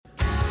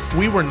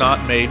We were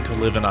not made to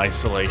live in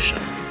isolation.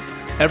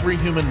 Every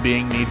human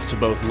being needs to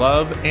both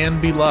love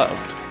and be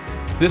loved.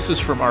 This is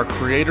from our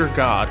Creator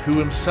God, who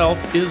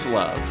Himself is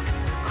love.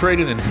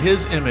 Created in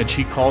His image,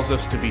 He calls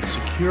us to be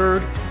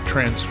secured,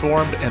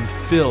 transformed, and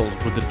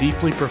filled with the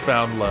deeply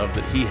profound love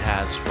that He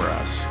has for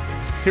us.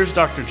 Here's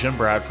Dr. Jim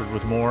Bradford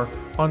with more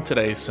on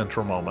today's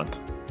Central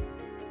Moment.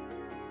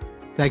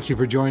 Thank you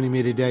for joining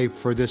me today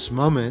for this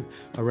moment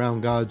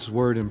around God's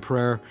Word and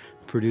prayer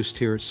produced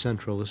here at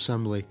Central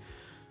Assembly.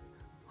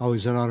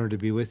 Always an honor to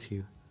be with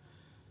you.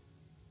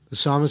 The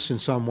psalmist in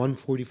Psalm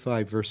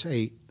 145, verse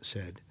 8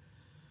 said,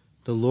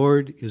 "The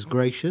Lord is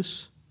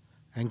gracious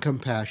and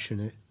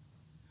compassionate.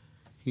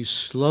 He's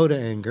slow to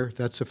anger."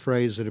 That's a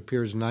phrase that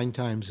appears 9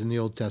 times in the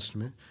Old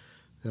Testament,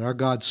 that our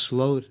God's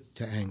slow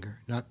to anger,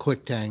 not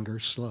quick to anger,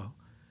 slow.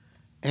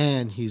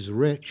 And He's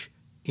rich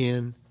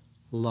in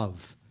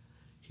love.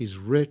 He's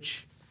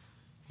rich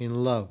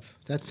in love.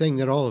 That thing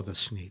that all of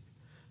us need.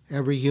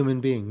 Every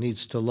human being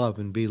needs to love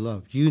and be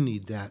loved. You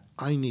need that.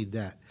 I need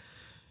that.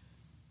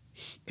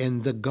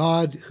 And the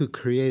God who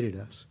created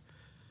us,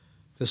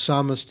 the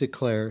psalmist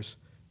declares,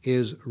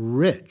 is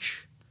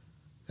rich.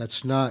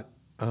 That's not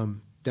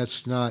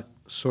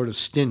sort of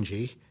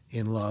stingy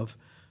in love,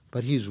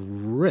 but He's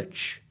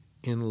rich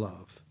in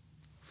love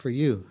for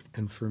you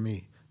and for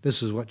me.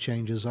 This is what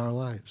changes our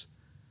lives.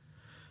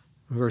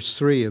 Verse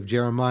 3 of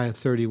Jeremiah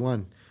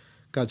 31,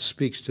 God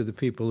speaks to the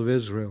people of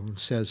Israel and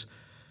says,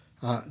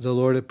 the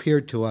Lord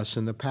appeared to us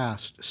in the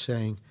past,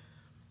 saying,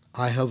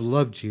 "I have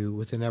loved you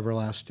with an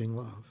everlasting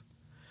love.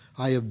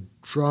 I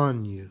have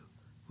drawn you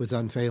with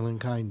unfailing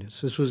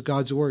kindness." This was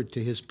God's word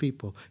to His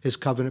people, His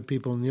covenant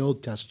people in the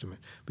Old Testament,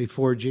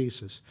 before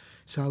Jesus.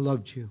 He said, "I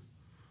loved you.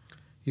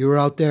 You were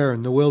out there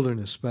in the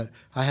wilderness, but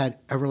I had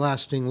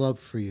everlasting love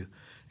for you.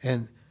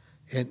 And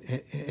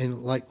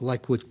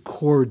like with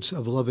cords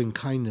of loving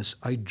kindness,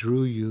 I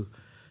drew you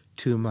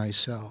to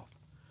myself."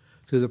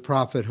 Through the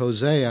prophet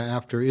Hosea,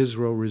 after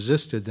Israel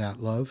resisted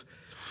that love,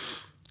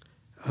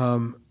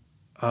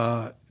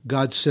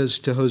 God says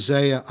to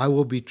Hosea, "I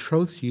will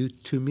betroth you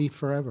to me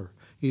forever."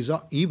 He's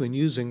even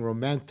using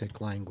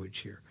romantic language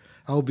here.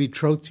 I will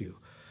betroth you.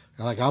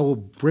 Like, I will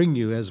bring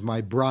you as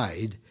my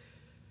bride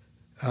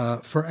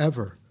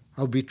forever.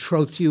 I'll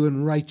betroth you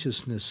in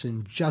righteousness,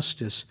 in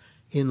justice,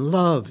 in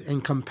love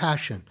and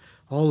compassion.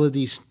 All of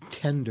these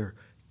tender,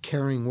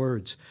 caring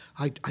words.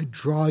 I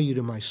draw you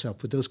to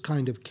myself with those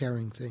kind of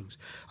caring things.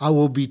 I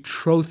will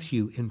betroth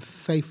you in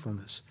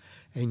faithfulness,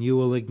 and you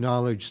will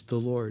acknowledge the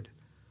Lord.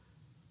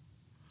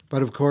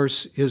 But of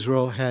course,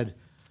 Israel had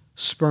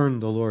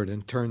spurned the Lord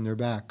and turned their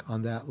back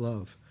on that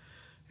love.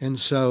 And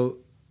so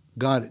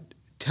God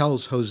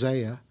tells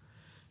Hosea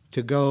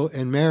to go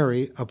and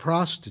marry a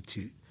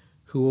prostitute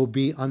who will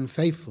be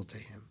unfaithful to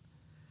him.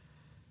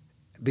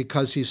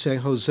 Because He's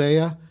saying,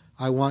 "Hosea,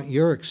 I want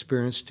your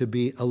experience to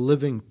be a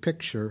living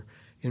picture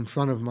in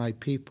front of my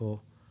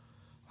people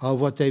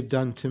of what they've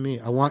done to me.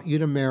 I want you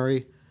to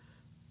marry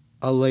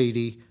a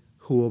lady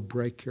who will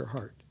break your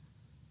heart.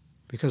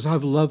 Because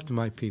I've loved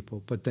my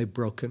people, but they've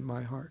broken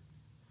my heart."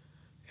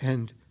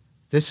 And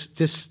this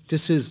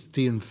is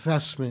the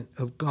investment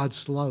of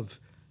God's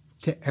love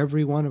to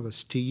every one of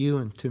us, to you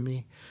and to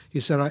me. He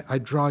said, I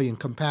draw you in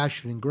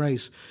compassion and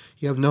grace.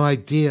 You have no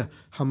idea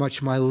how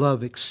much my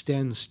love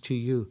extends to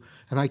you.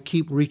 And I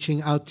keep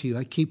reaching out to you.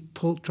 I keep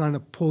trying to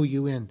pull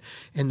you in.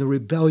 And the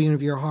rebellion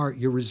of your heart,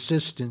 your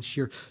resistance,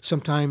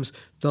 sometimes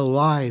the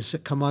lies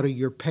that come out of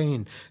your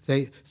pain,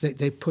 they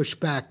push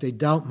back. They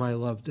doubt my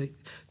love. They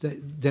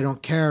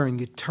don't care, and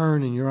you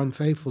turn and you're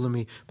unfaithful to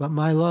me. But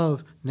my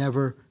love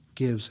never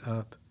gives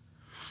up.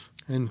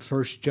 In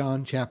 1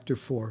 John chapter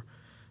 4,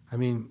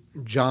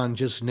 John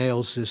just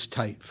nails this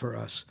tight for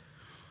us.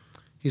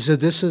 He said,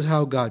 "This is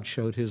how God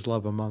showed His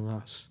love among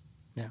us."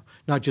 Now,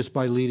 not just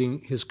by leading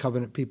His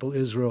covenant people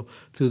Israel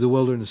through the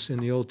wilderness in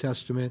the Old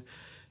Testament,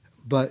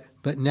 but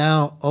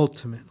now,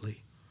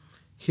 ultimately,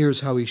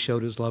 here's how He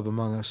showed His love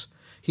among us.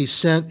 He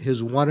sent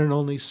His one and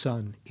only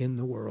Son in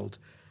the world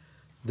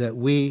that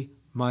we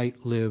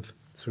might live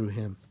through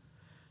Him.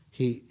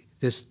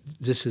 This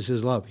is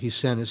His love. He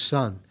sent His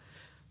Son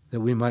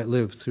that we might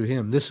live through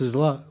Him. This is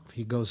love,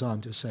 he goes on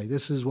to say.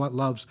 This is what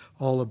love's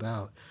all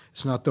about.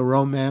 It's not the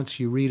romance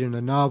you read in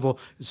a novel.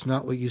 It's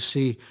not what you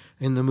see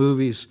in the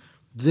movies.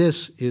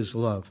 This is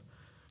love.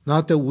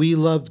 Not that we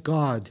loved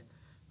God,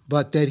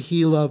 but that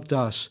He loved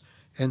us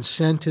and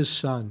sent His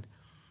Son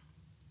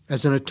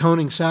as an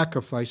atoning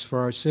sacrifice for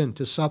our sin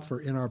to suffer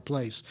in our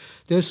place.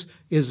 This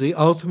is the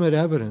ultimate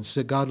evidence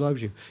that God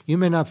loves you. You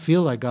may not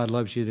feel like God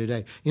loves you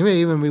today. You may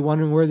even be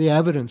wondering where the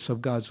evidence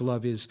of God's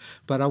love is.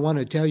 But I want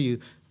to tell you,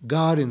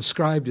 God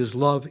inscribed His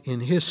love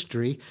in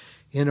history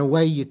in a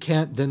way you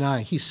can't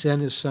deny. He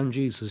sent His Son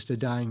Jesus to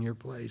die in your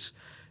place,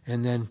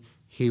 and then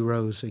He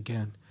rose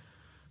again.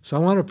 So I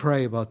want to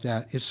pray about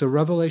that. It's the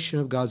revelation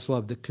of God's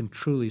love that can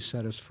truly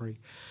set us free.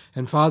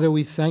 And Father,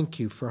 we thank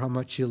You for how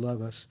much You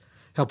love us.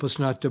 Help us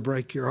not to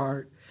break Your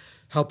heart.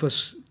 Help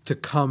us to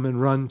come and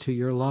run to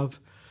Your love.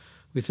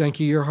 We thank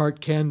You, Your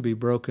heart can be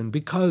broken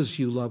because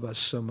You love us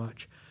so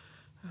much.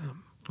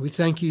 We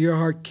thank you your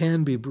heart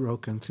can be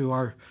broken through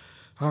our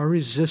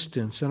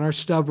resistance and our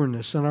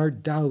stubbornness and our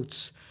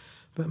doubts.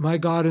 But my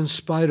God, in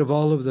spite of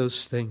all of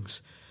those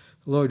things,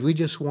 Lord, we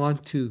just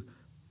want to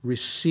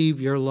receive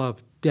your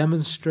love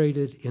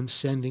demonstrated in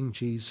sending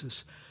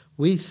Jesus.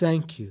 We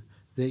thank you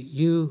that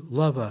you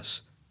love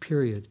us,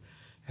 period.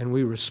 And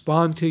we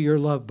respond to your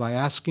love by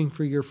asking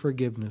for your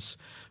forgiveness,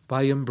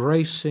 by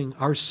embracing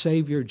our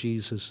Savior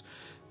Jesus,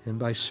 and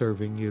by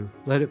serving you.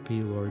 Let it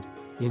be, Lord.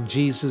 In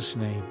Jesus'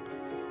 name,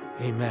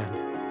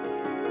 amen.